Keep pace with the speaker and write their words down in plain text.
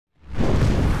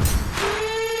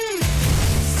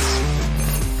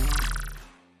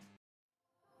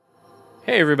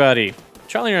Hey everybody,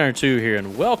 Charlie Runner 2 here,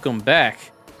 and welcome back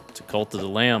to Cult of the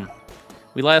Lamb.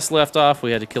 We last left off,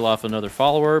 we had to kill off another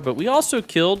follower, but we also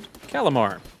killed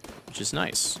Calamar, which is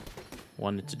nice.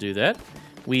 Wanted to do that.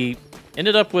 We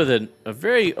ended up with a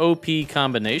very OP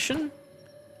combination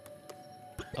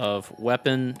of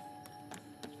weapon,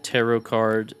 tarot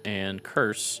card, and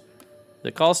curse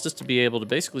that caused us to be able to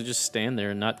basically just stand there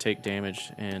and not take damage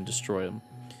and destroy them.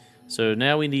 So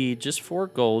now we need just 4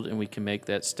 gold and we can make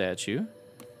that statue.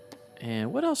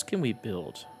 And what else can we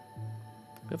build?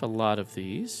 We have a lot of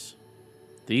these.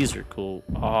 These are cool.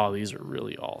 Oh, these are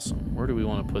really awesome. Where do we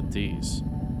want to put these?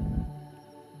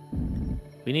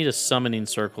 We need a summoning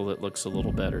circle that looks a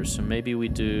little better. So maybe we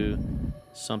do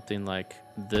something like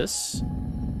this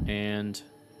and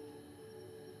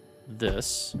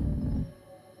this.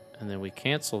 And then we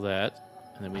cancel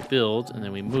that. And then we build. And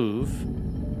then we move.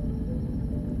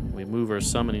 We move our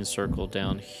summoning circle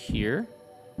down here.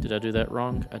 Did I do that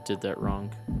wrong? I did that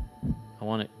wrong. I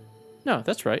want it... No,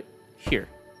 that's right. Here.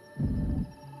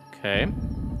 Okay.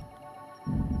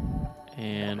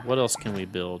 And what else can we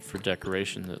build for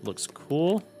decoration that looks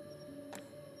cool?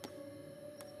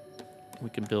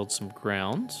 We can build some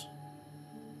grounds.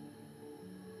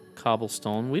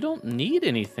 Cobblestone. We don't need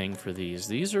anything for these.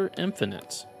 These are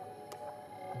infinite.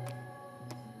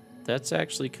 That's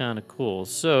actually kind of cool.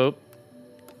 So...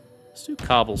 let's do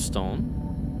cobblestone.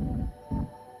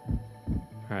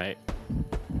 Alright.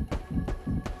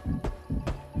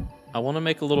 I want to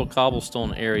make a little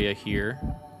cobblestone area here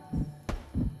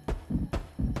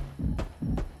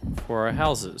for our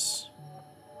houses.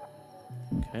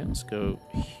 Okay, let's go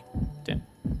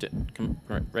come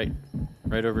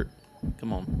right over.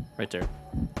 Come on, right there.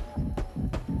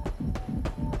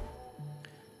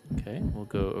 Okay, we'll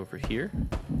go over here.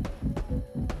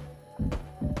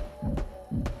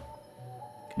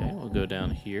 Okay, we'll go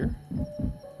down here.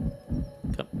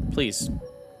 Come, please.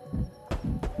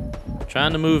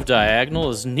 Trying to move diagonal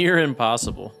is near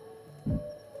impossible.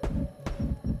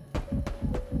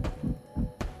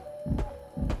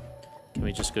 Can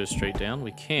we just go straight down?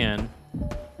 We can,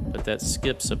 but that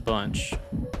skips a bunch.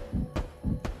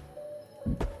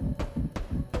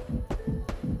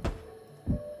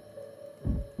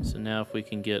 So now if we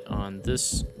can get on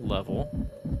this level,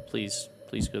 please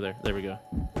go there. There we go.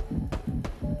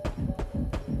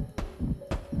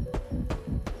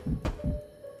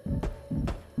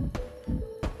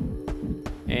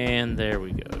 And there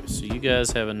we go. So you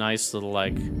guys have a nice little,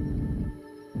 like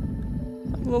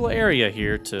little area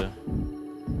here to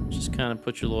just kind of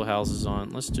put your little houses on.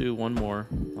 Let's do one more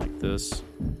like this.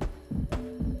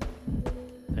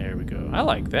 There we go. I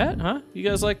like that, huh? You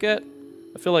guys like that?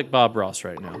 I feel like Bob Ross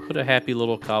right now. Put a happy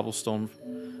little cobblestone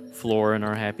floor in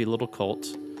our happy little cult.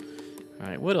 All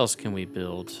right, what else can we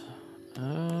build? We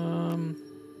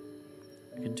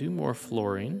can do more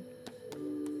flooring.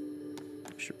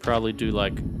 Should probably do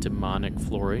like demonic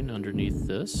flooring underneath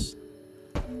this.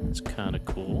 It's kind of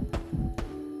cool.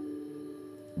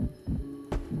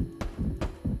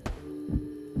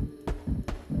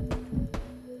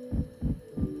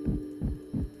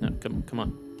 No, come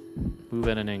on. Move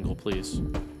at an angle, please.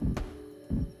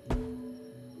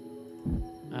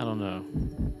 I don't know.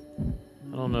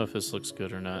 I don't know if this looks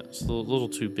good or not. It's a little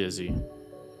too busy.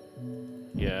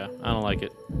 Yeah, I don't like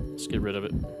it. Let's get rid of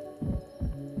it.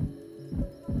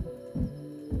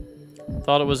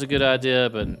 Thought it was a good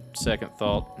idea, but second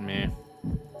thought, meh.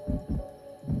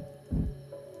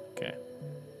 Okay.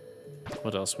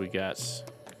 What else we got?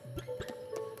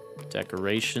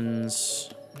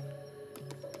 Decorations.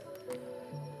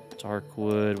 Dark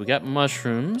wood. We got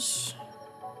mushrooms.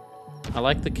 I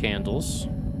like the candles.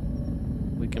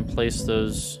 We can place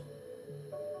those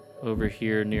over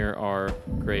here near our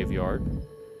graveyard.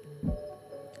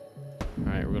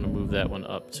 Alright, we're going to move that one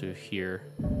up to here.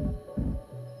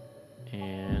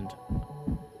 And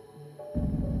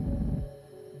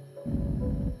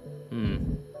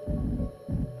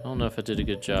I don't know if I did a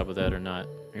good job of that or not.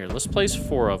 Here, let's place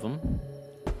 4 of them.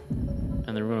 And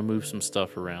then we're going to move some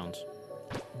stuff around.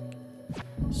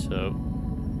 So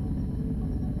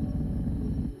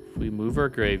if we move our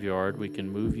graveyard, we can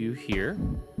move you here.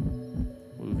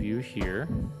 Move you here.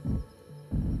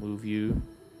 Move you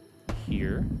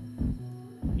here.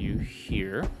 You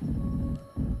here.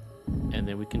 And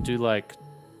then we can do like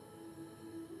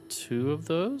 2 of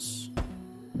those.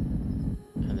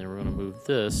 And then we're going to move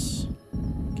this.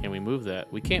 Can we move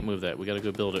that? We can't move that. We got to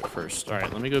go build it first. All right,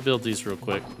 let me go build these real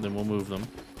quick. Then we'll move them.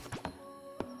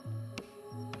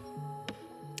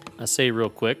 I say real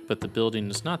quick, but the building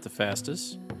is not the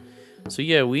fastest. So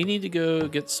yeah, we need to go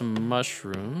get some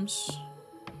mushrooms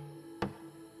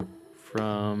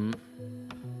from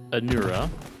Anura.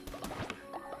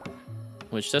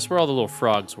 Which, that's where all the little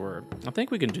frogs were. I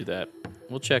think we can do that.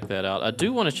 We'll check that out. I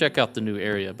do want to check out the new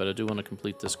area, but I do want to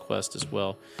complete this quest as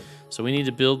well. So we need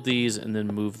to build these and then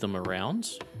move them around.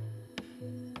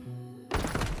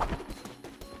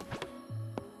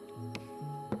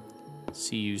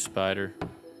 See you, spider.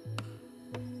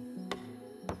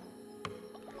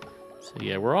 So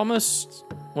yeah, we're almost...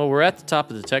 Well, we're at the top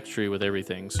of the tech tree with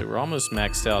everything, so we're almost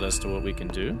maxed out as to what we can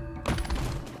do.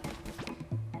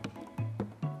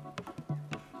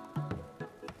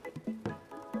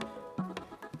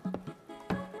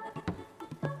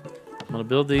 I'm gonna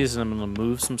build these and I'm gonna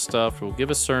move some stuff. We'll give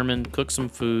a sermon, cook some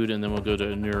food, and then we'll go to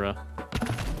Anura.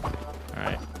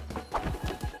 Alright.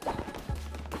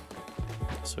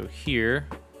 So here,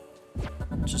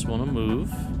 just wanna move.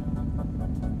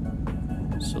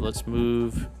 So let's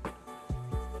move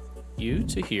you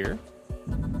to here.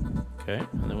 Okay,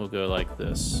 and then we'll go like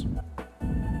this.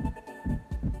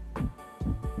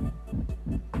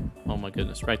 Oh my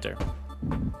goodness, right there.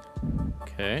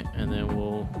 Okay, and then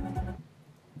we'll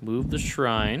move the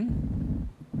shrine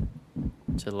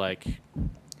to like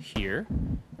here.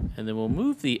 And then we'll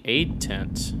move the aid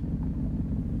tent.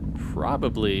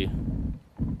 Probably,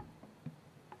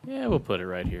 yeah, we'll put it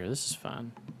right here. This is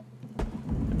fine.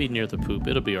 It'll be near the poop.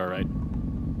 It'll be all right.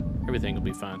 Everything will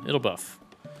be fine. It'll buff.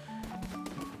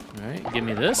 All right, give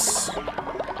me this.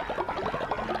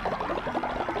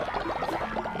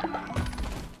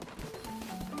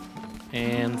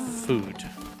 And food.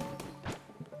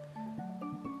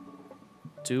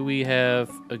 Do we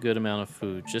have a good amount of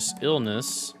food? Just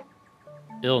illness.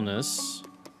 Illness.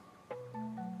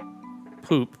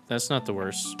 Poop. That's not the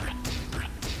worst.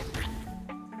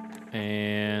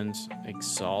 And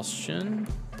exhaustion.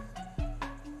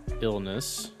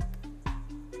 Illness.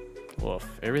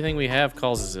 Woof. Everything we have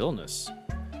causes illness.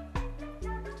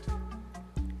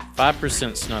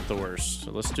 5%'s not the worst,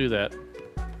 so let's do that.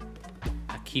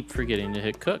 I keep forgetting to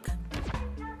hit cook.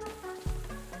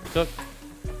 Cook.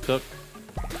 Cook.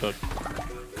 Cook.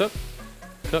 Cook.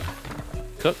 Cook.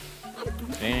 Cook.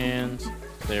 And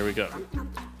there we go.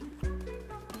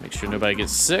 Make sure nobody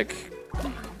gets sick.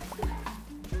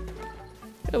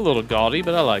 A little gaudy,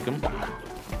 but I like them.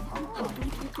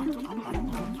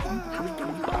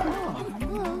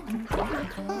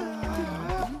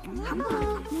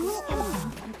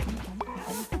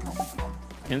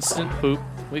 Instant poop.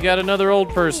 We got another old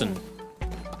person.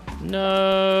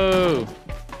 No.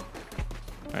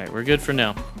 All right, we're good for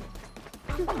now.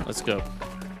 Let's go.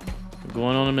 We're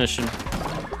going on a mission.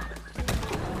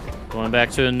 Going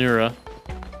back to Anura.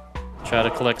 Try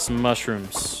to collect some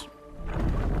mushrooms.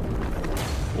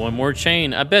 One more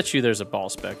chain. I bet you there's a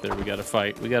boss back there we gotta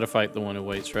fight. We gotta fight the one who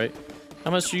waits, right?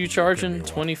 How much are you charging?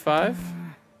 25?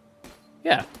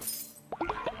 Yeah.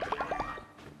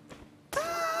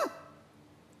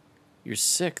 You're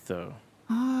sick, though.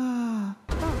 Alright.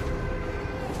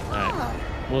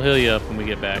 We'll heal you up when we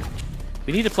get back.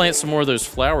 We need to plant some more of those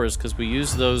flowers, because we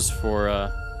use those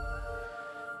for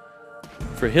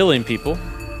healing people.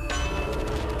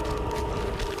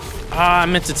 Ah, I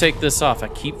meant to take this off. I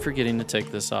keep forgetting to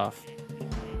take this off.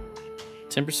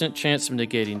 10% chance of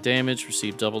negating damage.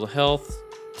 Receive double the health.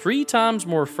 3 times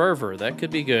more fervor. That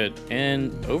could be good.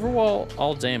 And overall,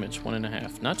 all damage.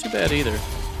 1.5. Not too bad either.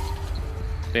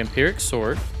 Vampiric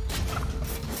sword.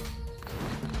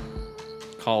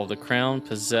 Call of the crown.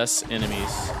 Possess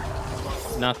enemies.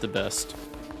 Not the best.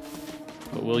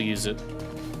 But we'll use it.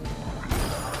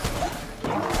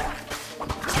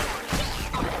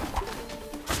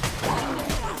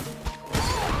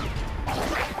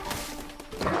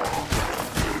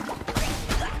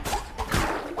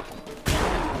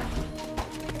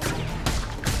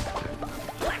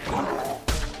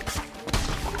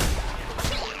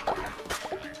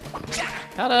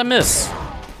 How did I miss?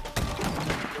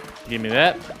 Give me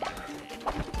that.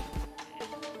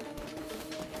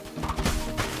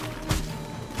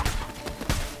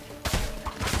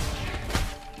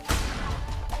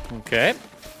 Okay.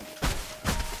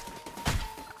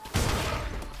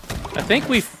 I think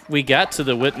we got to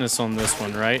the witness on this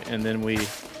one, right? And then I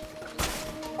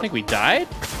think we died?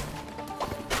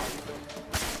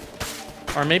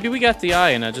 Or maybe we got the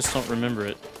eye and I just don't remember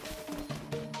it.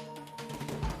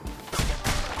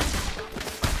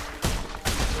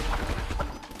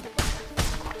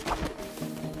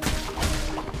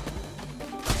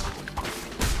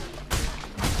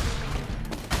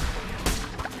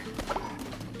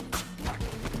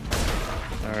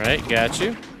 Alright, got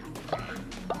you.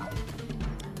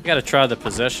 I gotta try the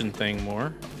possession thing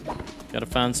more. Gotta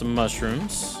find some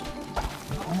mushrooms.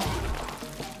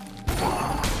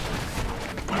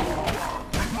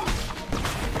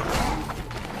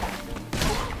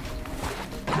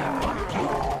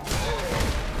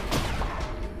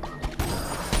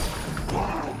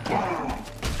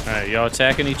 Alright, y'all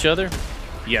attacking each other?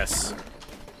 Yes.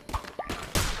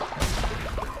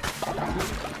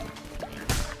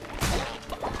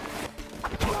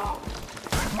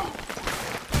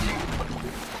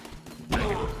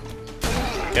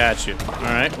 Got you.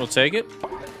 Alright, we'll take it.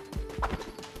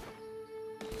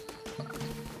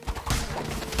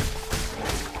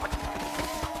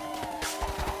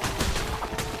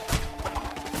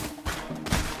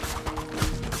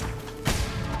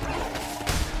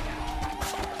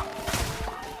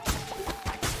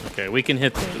 Okay, we can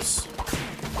hit those.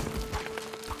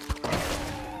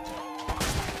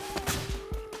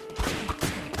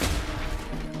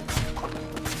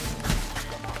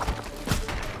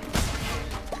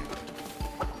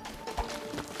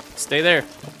 Stay there.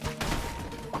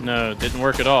 No, didn't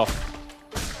work at all.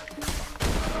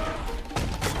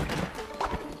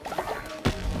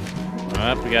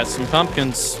 Alright, we got some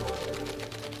pumpkins.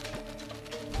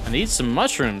 I need some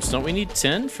mushrooms. Don't we need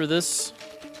 10 for this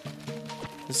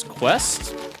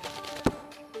quest?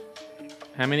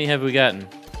 How many have we gotten?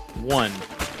 1.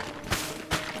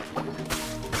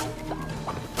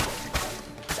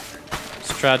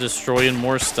 Let's try destroying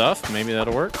more stuff. Maybe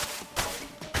that'll work.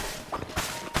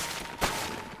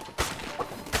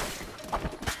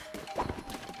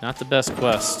 Not the best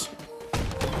quest.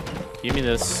 Give me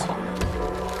this.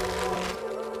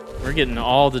 We're getting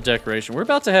all the decoration. We're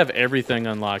about to have everything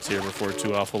unlocked here before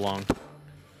too awful long.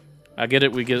 I get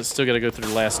it, still gotta go through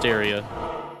the last area.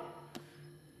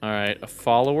 Alright, a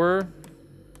follower.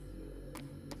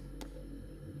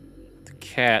 The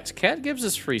cat. Cat gives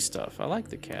us free stuff. I like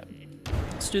the cat.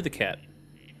 Let's do the cat.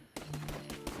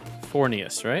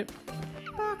 Fornius, right?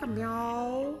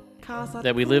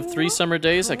 That we lived 3 summer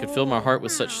days, I could fill my heart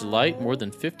with such delight, more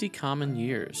than 50 common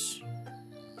years.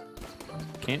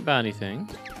 Can't buy anything.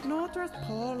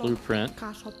 Blueprint.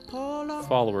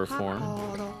 Follower form.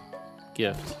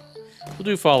 Gift. We'll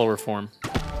do follower form.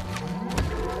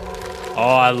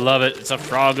 Oh, I love it. It's a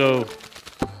Froggo.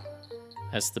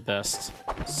 That's the best.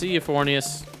 See you,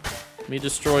 Fornius. Let me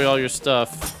destroy all your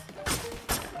stuff.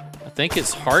 I think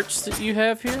it's hearts that you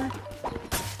have here.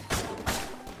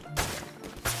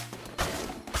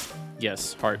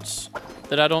 Yes, hearts.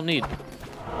 That I don't need.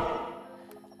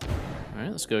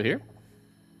 Alright, let's go here.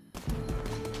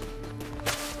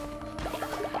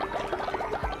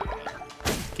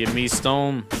 Give me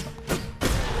stone.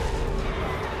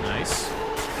 Nice.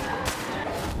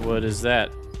 What is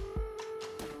that?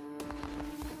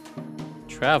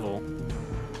 Travel.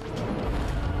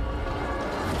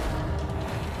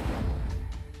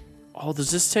 Oh,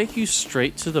 does this take you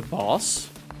straight to the boss?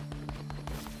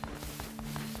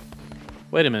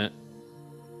 Wait a minute.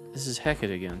 This is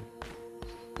Heket again.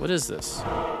 What is this?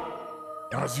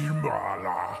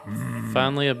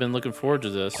 Finally, I've been looking forward to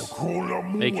this.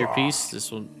 Make your peace.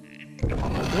 This will...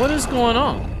 What is going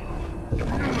on?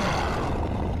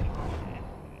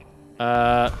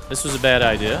 This was a bad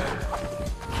idea.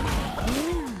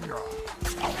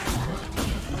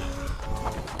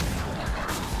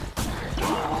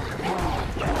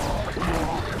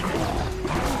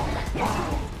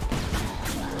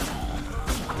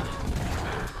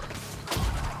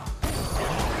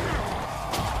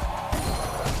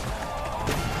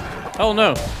 Oh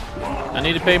no, I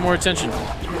need to pay more attention.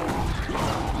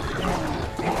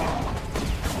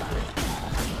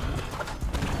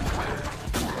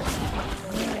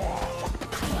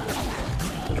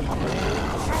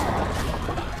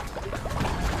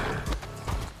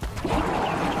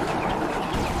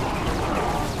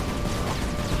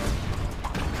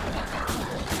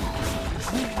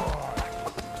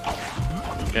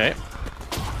 Okay.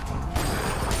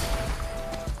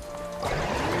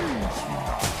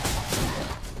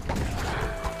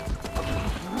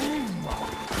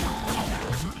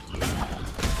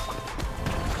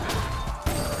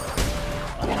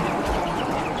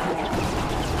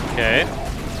 Okay.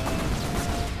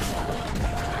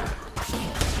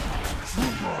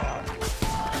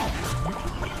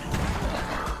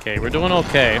 Okay, we're doing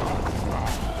okay.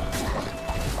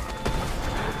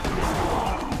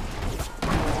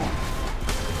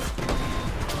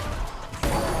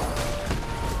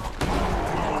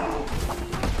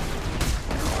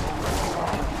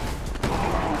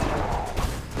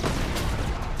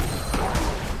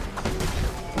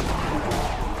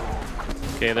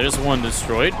 Okay, there's one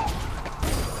destroyed.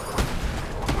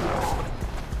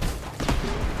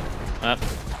 Up,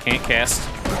 can't cast.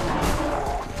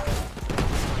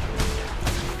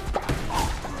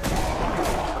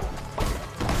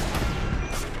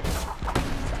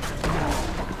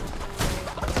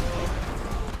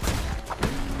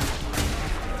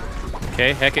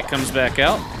 Okay, Heket comes back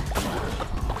out.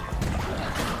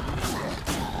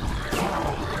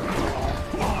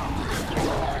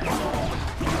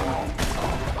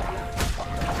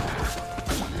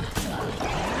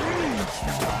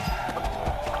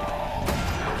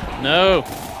 No.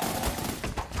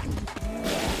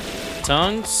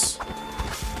 Tongues.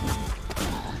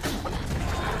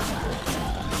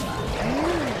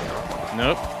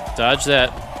 Nope. Dodge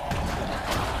that.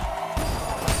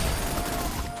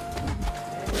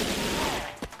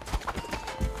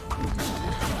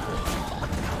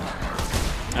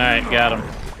 Alright, got him.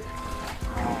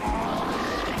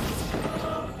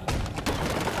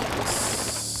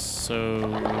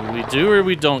 So we do or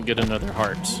we don't get another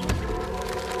heart?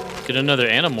 Get another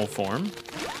animal form.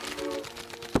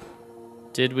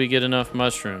 Did we get enough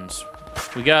mushrooms?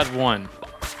 We got one.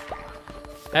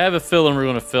 I have a feeling we're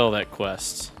going to fail that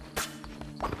quest.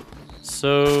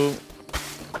 So,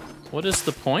 what is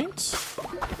the point?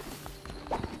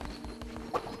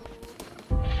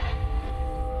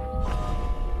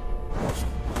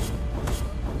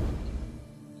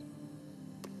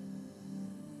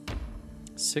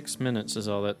 Six minutes is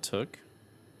all that took.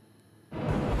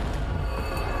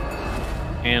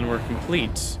 And we're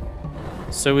complete.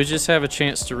 So we just have a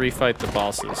chance to refight the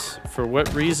bosses. For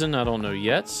what reason, I don't know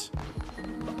yet.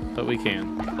 But we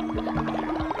can.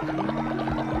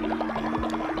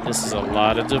 This is a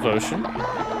lot of devotion.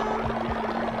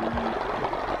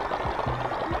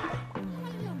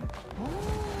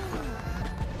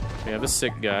 We have a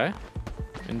sick guy.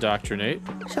 Indoctrinate.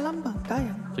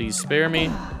 Please spare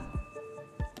me.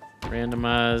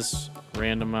 Randomize.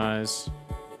 Randomize.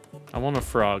 I want a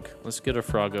frog. Let's get a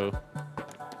froggo.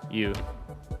 You.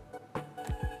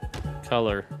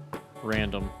 Color.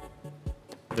 Random.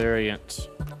 Variant.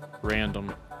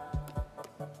 Random.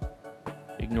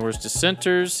 Ignores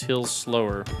dissenters. Heals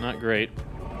slower. Not great.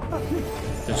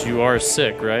 Because you are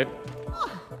sick, right?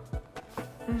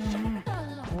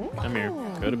 Come here.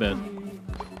 Go to bed.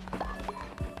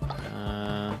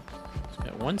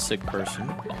 Got one sick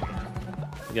person.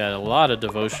 We got a lot of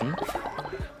devotion.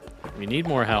 We need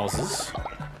more houses.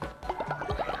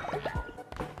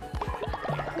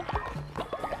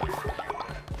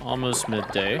 Almost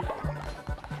midday.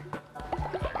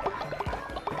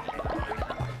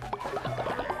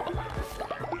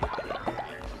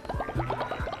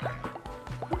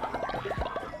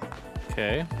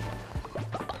 Okay.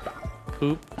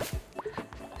 Poop.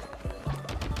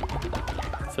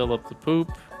 Fill up the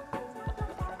poop.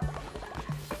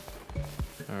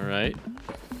 Alright.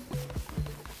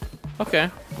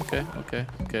 Okay.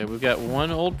 We've got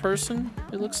one old person,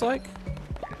 it looks like.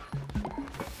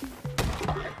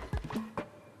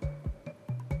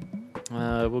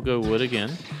 We'll go wood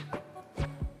again.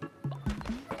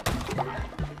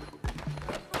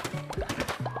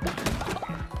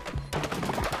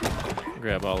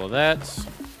 Grab all of that.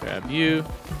 Grab you.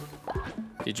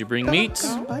 Did you bring meat?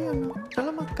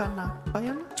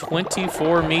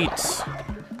 24 meats.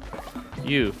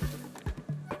 You.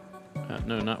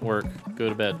 No, not work. Go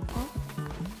to bed.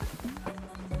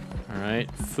 Alright,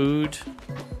 food.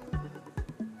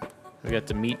 We got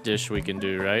the meat dish we can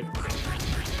do, right?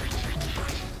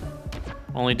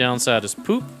 Only downside is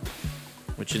poop,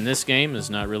 which in this game is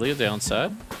not really a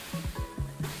downside.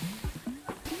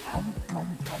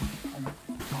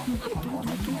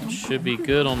 Should be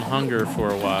good on hunger for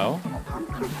a while.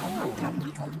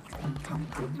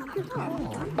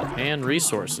 And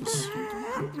resources.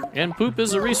 And poop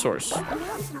is a resource.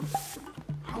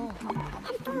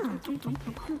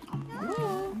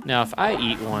 Now, if I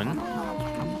eat one...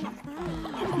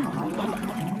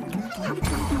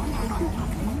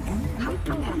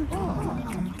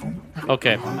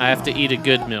 Okay, I have to eat a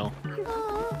good meal.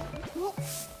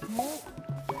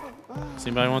 Does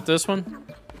anybody want this one?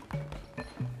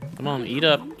 Come on, eat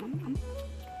up.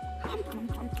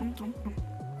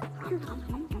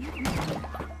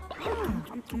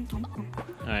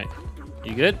 Alright.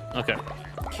 You good? Okay.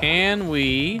 Can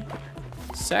we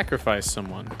sacrifice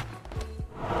someone?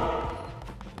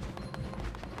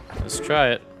 Let's try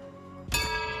it.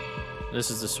 This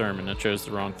is the sermon. I chose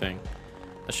the wrong thing.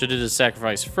 I should have did a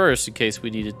sacrifice first in case we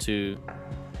needed to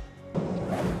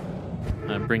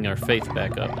bring our faith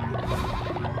back up.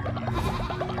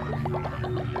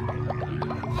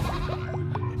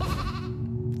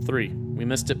 Three. We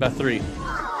missed it by 3.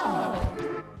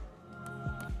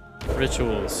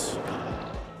 Rituals.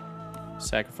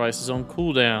 Sacrifices on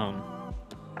cooldown.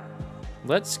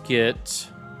 Let's get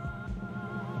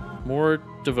more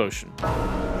devotion.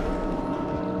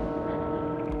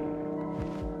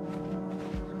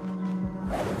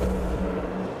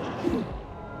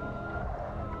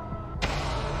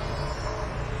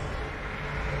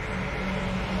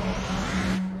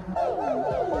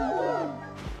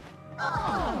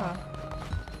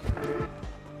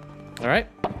 All right.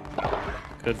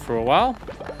 Good for a while.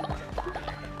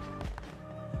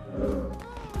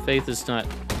 Faith is not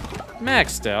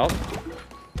maxed out.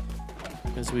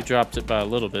 Because we dropped it by a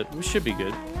little bit. We should be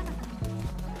good.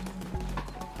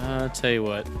 I'll tell you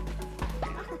what.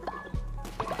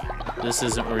 This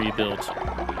isn't where you build.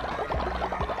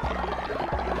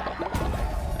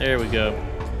 There we go.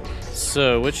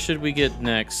 So, what should we get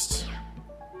next?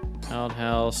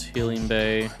 Outhouse, healing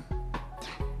bay,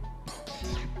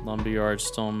 lumberyard,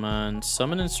 stone mine.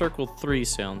 Summon in circle 3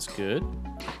 sounds good.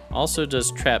 Also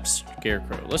does trap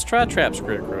scarecrow. Let's try trap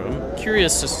scarecrow. I'm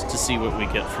curious just to see what we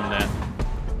get from that.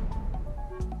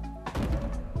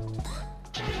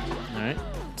 Alright,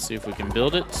 let's see if we can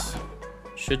build it.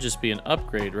 Should just be an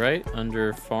upgrade, right?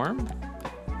 Under farm.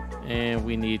 And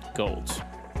we need gold.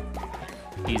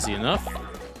 Easy enough.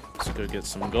 Let's go get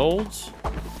some gold.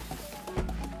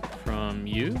 From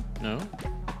you? No.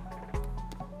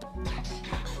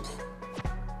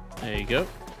 There you go.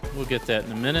 We'll get that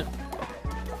in a minute.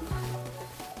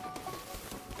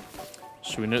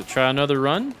 Should we try another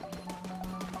run?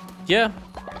 Yeah.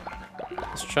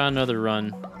 Let's try another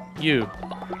run. You.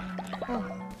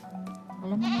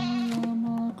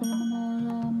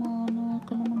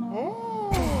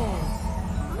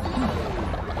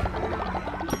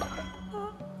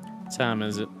 What time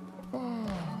is it?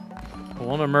 I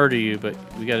want to murder you, but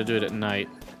we got to do it at night.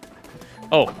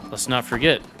 Oh, let's not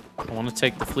forget. I want to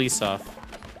take the fleece off.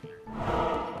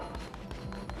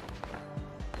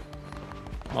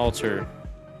 Altar.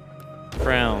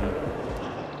 Crown.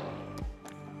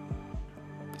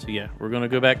 So yeah, we're going to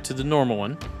go back to the normal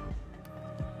one.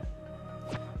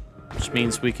 Which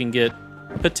means we can get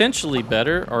potentially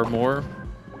better or more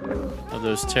of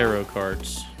those tarot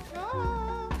cards.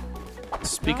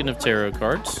 Speaking of tarot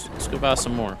cards, let's go buy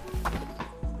some more.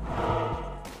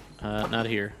 Not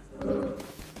here.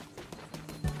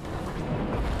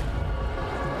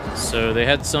 So they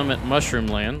had some at Mushroom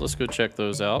Land. Let's go check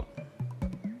those out.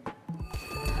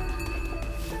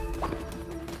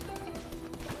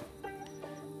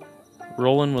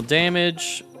 Rolling with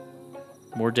damage.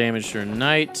 More damage during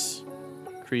night.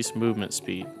 Increased movement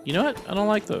speed. You know what? I don't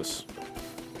like those.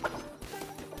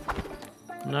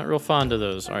 I'm not real fond of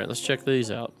those. Alright, let's check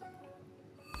these out.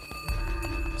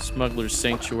 Smuggler's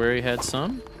Sanctuary had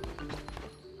some.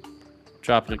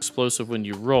 Drop an explosive when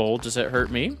you roll. Does that hurt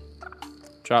me?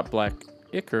 Drop black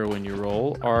ichor when you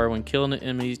roll, or when killing an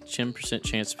enemy, 10%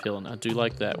 chance of healing. I do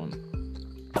like that one.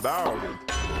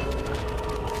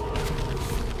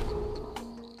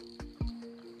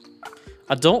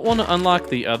 I don't want to unlock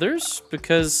the others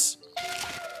because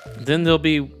then they'll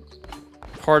be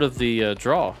part of the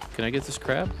draw. Can I get this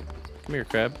crab? Come here,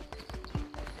 crab.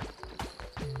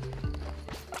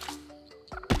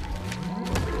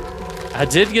 I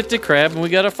did get the crab, and we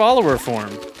got a follower for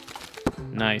him.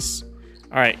 Nice.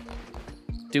 All right.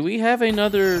 Do we have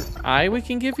another eye we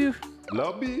can give you?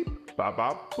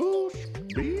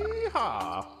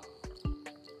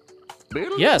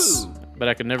 Yes, but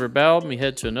I can never bow me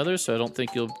head to another, so I don't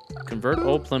think you'll convert.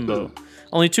 Old Plimbo.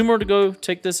 Only 2 more to go.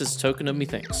 Take this as a token of me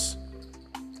thanks.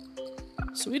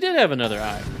 So we did have another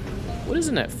eye. What is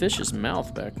in that fish's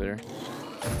mouth back there?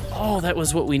 Oh, that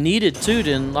was what we needed, too,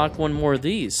 to unlock one more of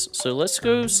these. So let's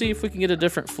go see if we can get a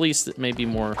different fleece that may be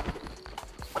more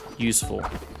useful.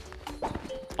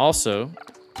 Also,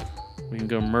 we can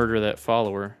go murder that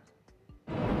follower.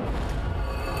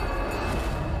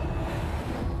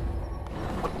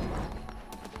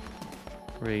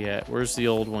 Where are you at? Where's the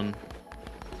old one?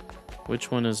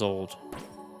 Which one is old?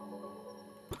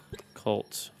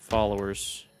 Cult.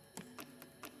 Followers.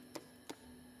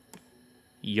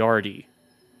 Yardy.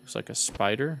 Looks like a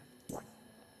spider.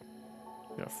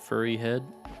 Got a furry head.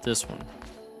 This one.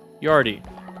 Yardy.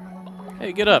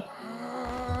 Hey, get up.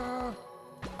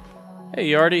 Hey,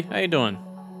 Yardy. How you doing?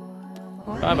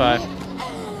 Bye-bye.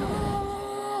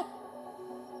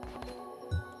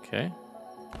 Okay.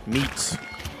 Meat.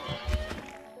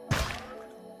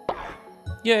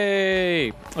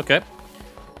 Yay! Okay.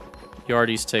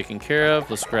 Yardy's taken care of.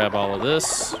 Let's grab all of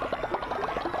this.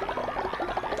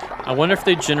 I wonder if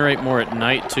they generate more at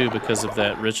night, too, because of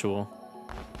that ritual.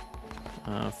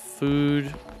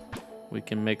 Food. We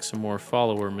can make some more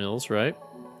follower mills, right?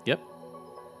 Yep.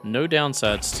 No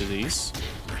downsides to these.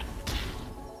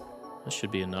 That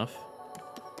should be enough.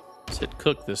 Let's hit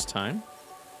cook this time.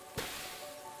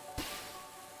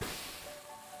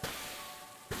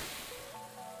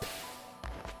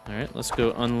 Alright, let's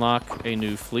go unlock a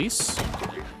new fleece.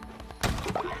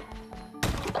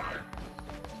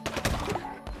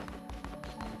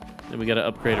 Then we gotta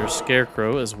upgrade our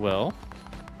scarecrow as well.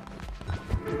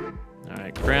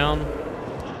 Alright, crown.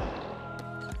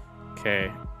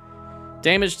 Okay.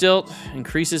 Damage dealt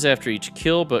increases after each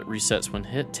kill, but resets when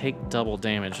hit. Take double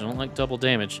damage. I don't like double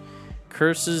damage.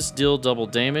 Curses deal double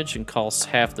damage and cost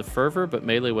half the fervor, but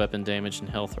melee weapon damage and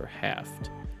health are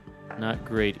halved. Not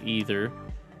great either.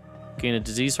 Gain a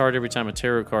disease heart every time a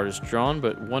tarot card is drawn,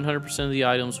 but 100% of the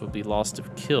items will be lost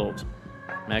if killed.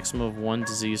 Maximum of 1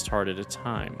 diseased heart at a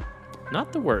time.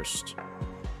 Not the worst.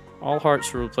 All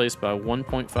hearts are replaced by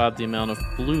 1.5 the amount of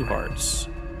blue hearts.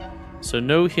 So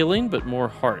no healing, but more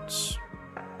hearts.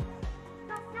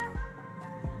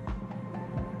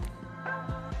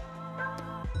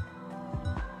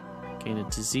 Gain a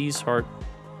disease heart.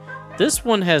 This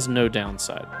one has no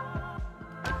downside.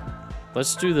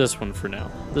 Let's do this one for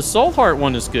now. The soul heart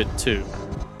one is good too.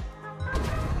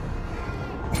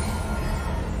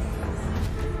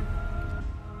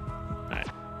 Alright.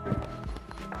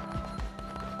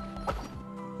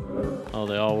 Oh,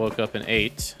 they all woke up and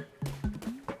ate.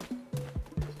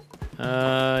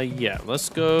 Yeah, let's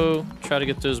go try to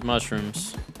get those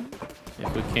mushrooms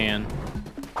if we can.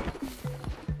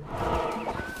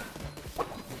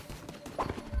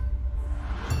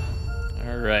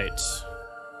 Alright.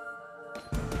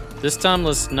 This time,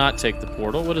 let's not take the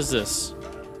portal. What is this?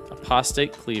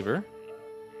 Apostate Cleaver.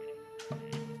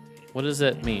 What does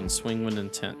that mean? Swing with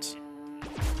intent.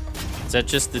 Is that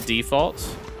just the default?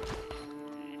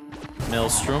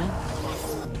 Maelstrom.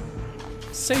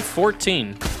 Say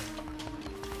 14.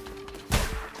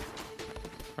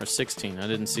 Or 16. I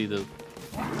didn't see the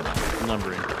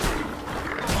numbering.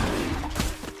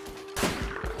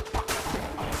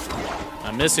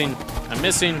 I'm missing. I'm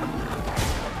missing.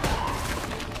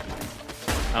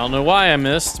 I don't know why I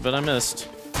missed, but I missed.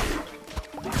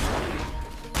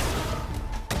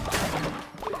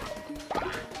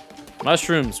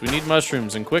 Mushrooms. We need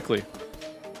mushrooms, and quickly.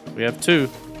 We have 2.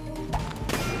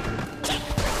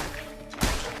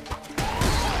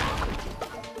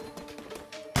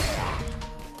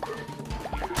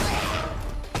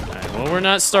 Alright, well, we're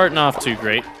not starting off too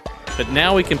great. But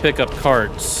now we can pick up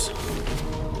cards.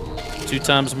 2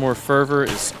 times more fervor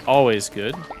is always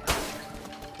good.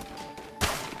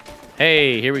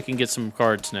 Hey, here we can get some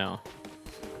cards now.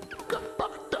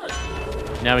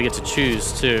 Now we get to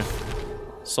choose, too.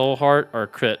 Soul Heart or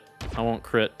crit? I won't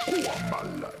crit.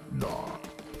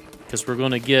 Because we're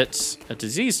going to get a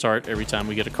diseased heart every time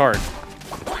we get a card.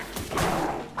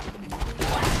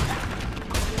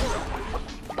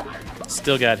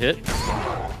 Still got hit.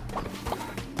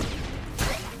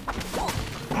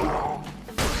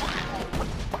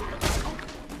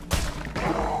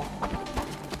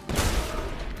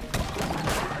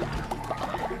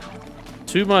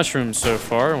 Two mushrooms so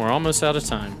far, and we're almost out of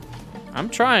time. I'm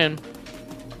trying.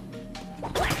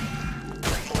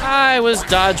 I was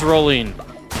dodge rolling.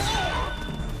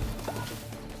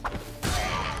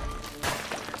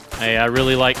 Hey, I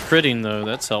really like critting, though.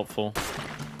 That's helpful.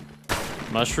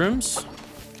 Mushrooms?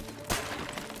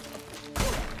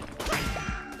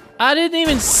 I didn't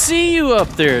even see you up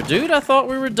there, dude. I thought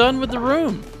we were done with the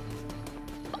room.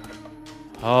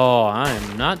 Oh, I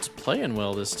am not playing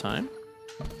well this time.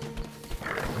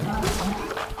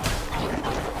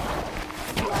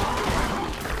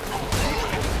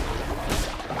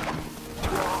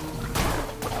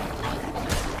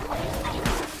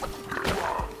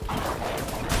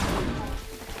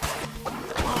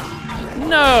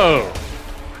 No!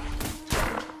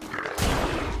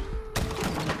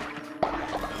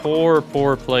 Poor,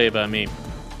 poor play by me.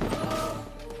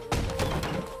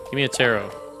 Give me a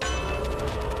tarot.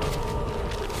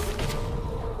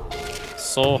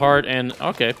 Soul Heart and...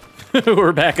 Okay.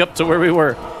 We're back up to where we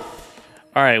were.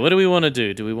 Alright, what do we want to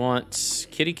do? Do we want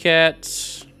Kitty Cat?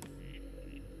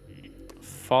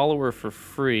 Follower for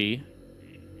free.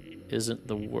 Isn't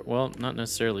the... Well, not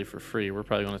necessarily for free. We're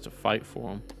probably going to have to fight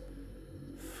for them.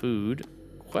 Food,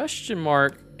 question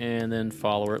mark, and then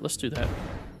follower. Let's do that.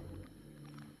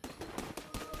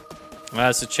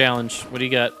 That's a challenge. What do you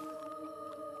got?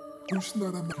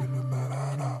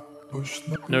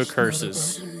 No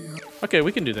curses. Okay,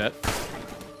 we can do that.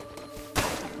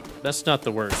 That's not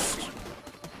the worst.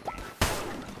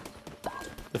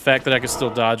 The fact that I can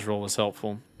still dodge roll is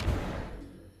helpful.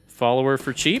 Follower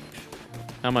for cheap.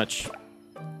 How much?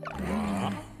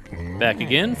 Back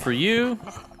again for you.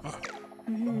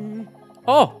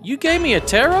 Oh, you gave me a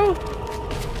tarot?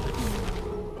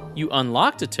 You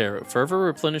unlocked a tarot. Fervor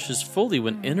replenishes fully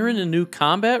when entering a new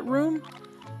combat room?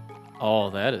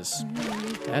 Oh, that is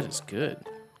good.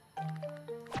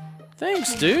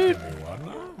 Thanks, dude.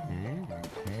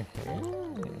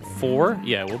 4?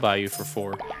 Yeah, we'll buy you for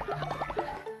 4.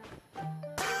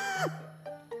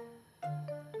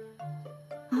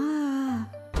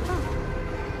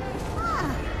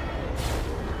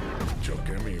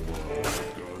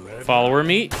 Follower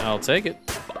meat, I'll take it.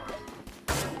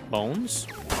 Bones.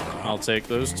 I'll take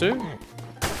those too.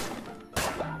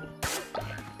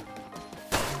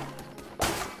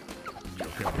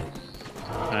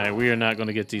 Alright, we are not going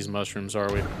to get these mushrooms,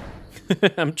 are we?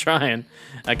 I'm trying.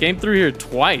 I came through here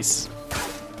twice.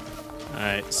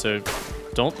 Alright, so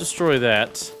don't destroy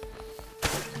that.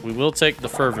 We will take the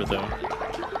fervor, though.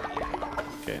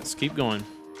 Okay, let's keep going.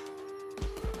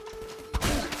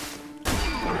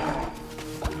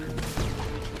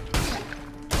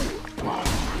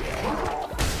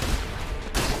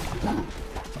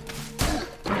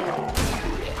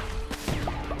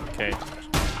 Okay.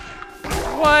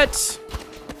 What?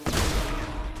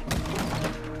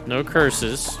 No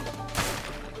curses.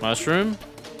 Mushroom.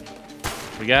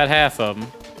 We got half of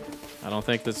them. I don't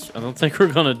think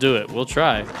we're gonna do it. We'll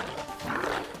try.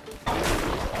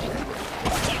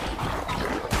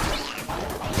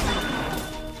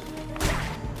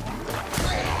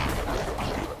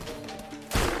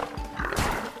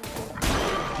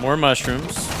 More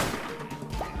mushrooms.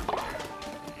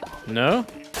 No?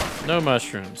 No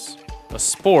mushrooms. A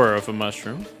spore of a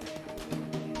mushroom.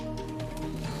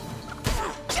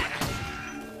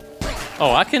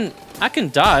 Oh, I can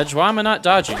dodge. Why am I not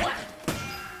dodging?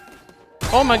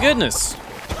 Oh my goodness.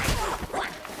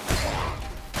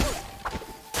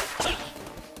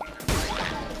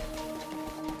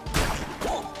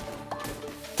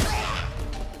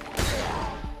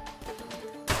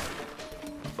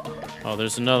 Oh,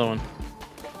 there's another one.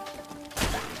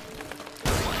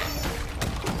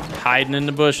 Hiding in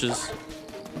the bushes.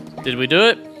 Did we do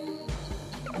it?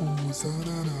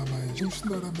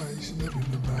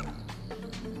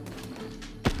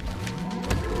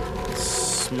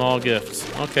 Small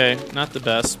gift. Okay, not the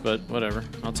best, but whatever.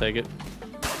 I'll take it.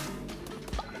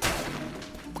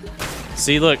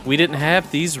 See, look, we didn't have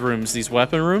these rooms, these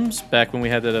weapon rooms, back when we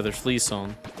had that other fleece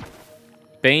on.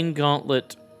 Bane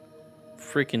Gauntlet,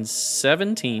 freaking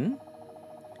 17.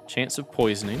 Chance of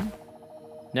poisoning.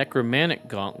 Necromantic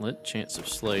Gauntlet, chance of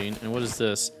slaying. And what is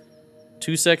this?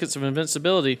 2 seconds of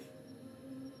invincibility.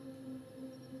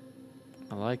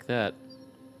 I like that.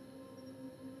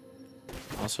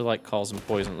 I also like calls and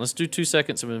poison. Let's do 2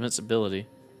 seconds of invincibility.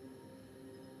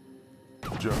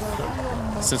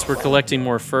 Since we're collecting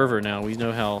more fervor now, we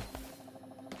know how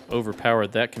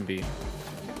overpowered that can be.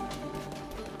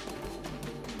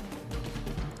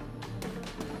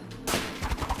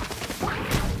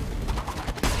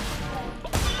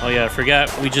 Oh yeah, I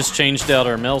forgot we just changed out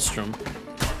our Maelstrom.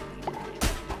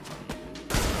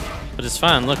 But it's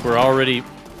fine, look, we're already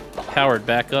powered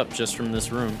back up just from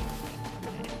this room.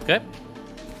 Okay.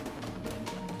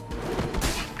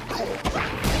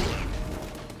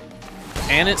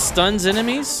 And it stuns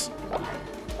enemies?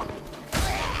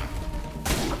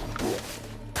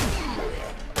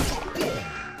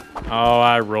 Oh,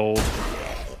 I rolled.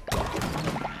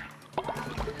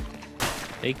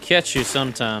 They catch you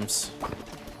sometimes.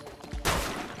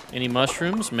 Any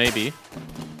mushrooms? Maybe.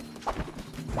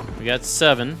 We got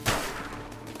 7.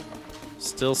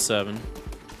 Still 7.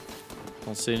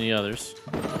 Don't see any others.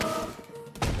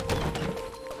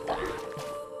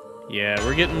 Yeah,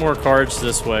 we're getting more cards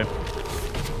this way.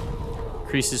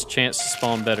 Increases chance to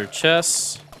spawn better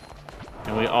chests.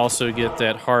 And we also get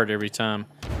that heart every time.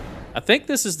 I think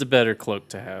this is the better cloak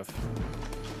to have.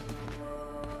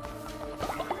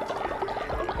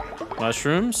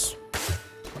 Mushrooms.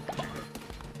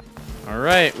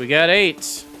 Alright, we got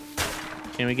 8.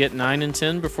 Can we get 9 and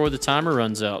 10 before the timer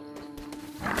runs out?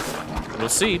 We'll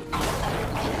see.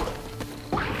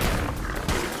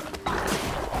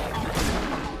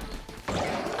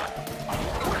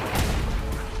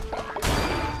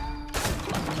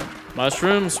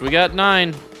 Mushrooms, we got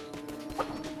 9.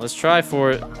 Let's try for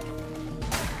it.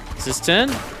 Is this 10?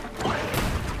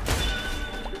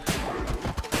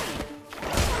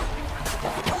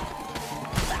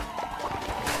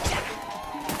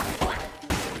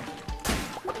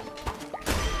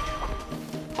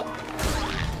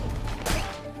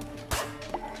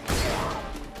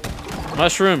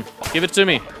 Mushroom, give it to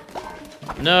me.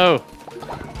 No.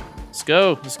 Let's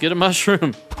go. Let's get a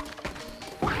mushroom.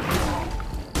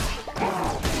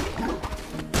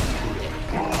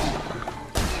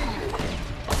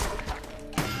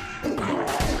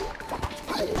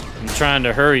 I'm trying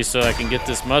to hurry so I can get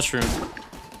this mushroom.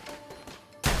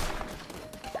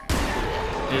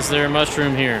 Is there a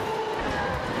mushroom here?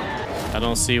 I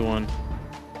don't see one.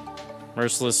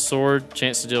 Merciless sword,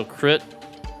 chance to deal crit,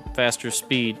 faster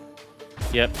speed.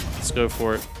 Yep, let's go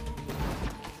for it.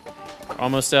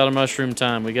 Almost out of mushroom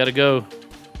time. We gotta go.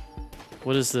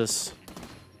 What is this?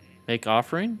 Make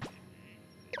offering?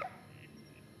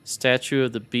 Statue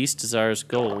of the beast desires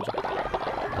gold.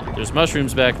 There's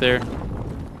mushrooms back there.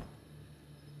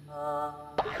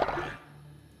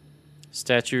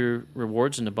 Statue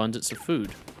rewards an abundance of food.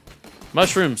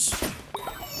 Mushrooms.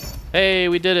 Hey,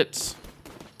 we did it.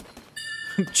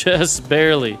 Just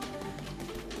barely.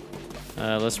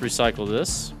 Let's recycle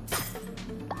this.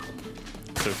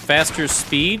 So faster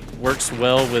speed works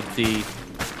well with the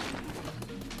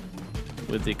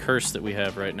curse that we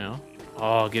have right now.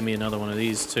 Oh, give me another one of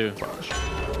these too.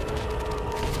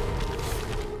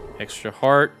 Extra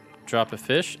heart. Drop a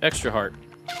fish. Extra heart.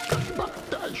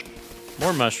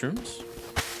 More mushrooms.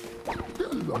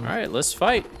 Alright, let's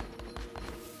fight.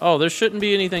 Oh, there shouldn't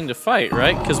be anything to fight,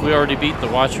 right? Because we already beat the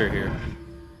Watcher here.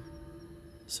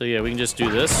 So yeah, we can just do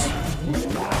this.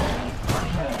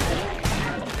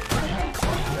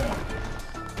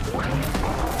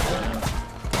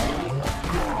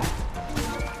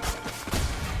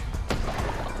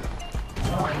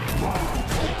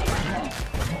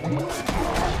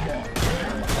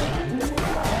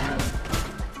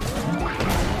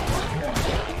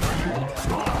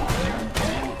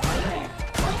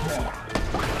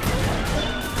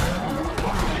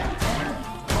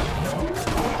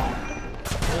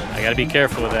 I gotta be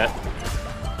careful with that.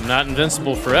 I'm not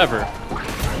invincible forever.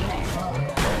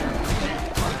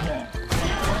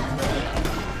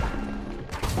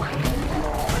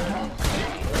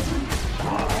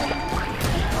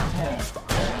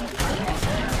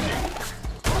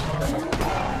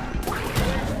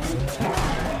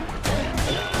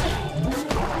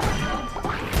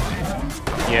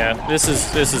 Yeah, this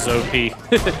is OP.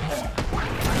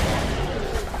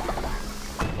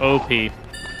 OP.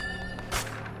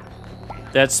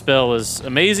 That spell is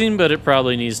amazing, but it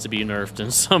probably needs to be nerfed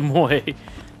in some way.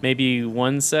 Maybe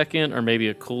 1 second, or maybe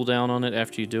a cooldown on it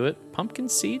after you do it. Pumpkin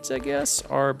seeds, I guess,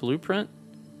 are blueprint.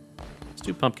 Let's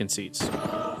do pumpkin seeds.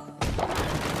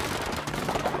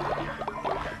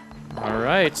 All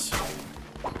right.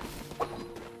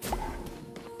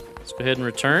 Let's go ahead and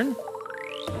return.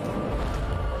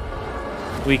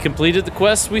 We completed the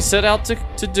quest we set out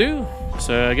to do.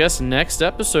 So I guess next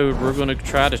episode, we're going to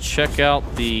try to check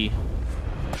out the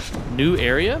new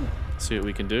area, see what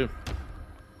we can do.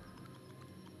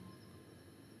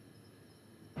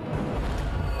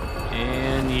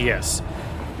 And yes.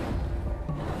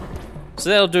 So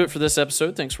that'll do it for this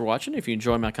episode. Thanks for watching. If you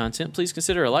enjoy my content, please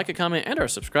consider a like, a comment, and or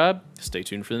subscribe. Stay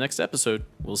tuned for the next episode.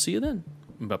 We'll see you then.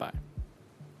 Bye-bye.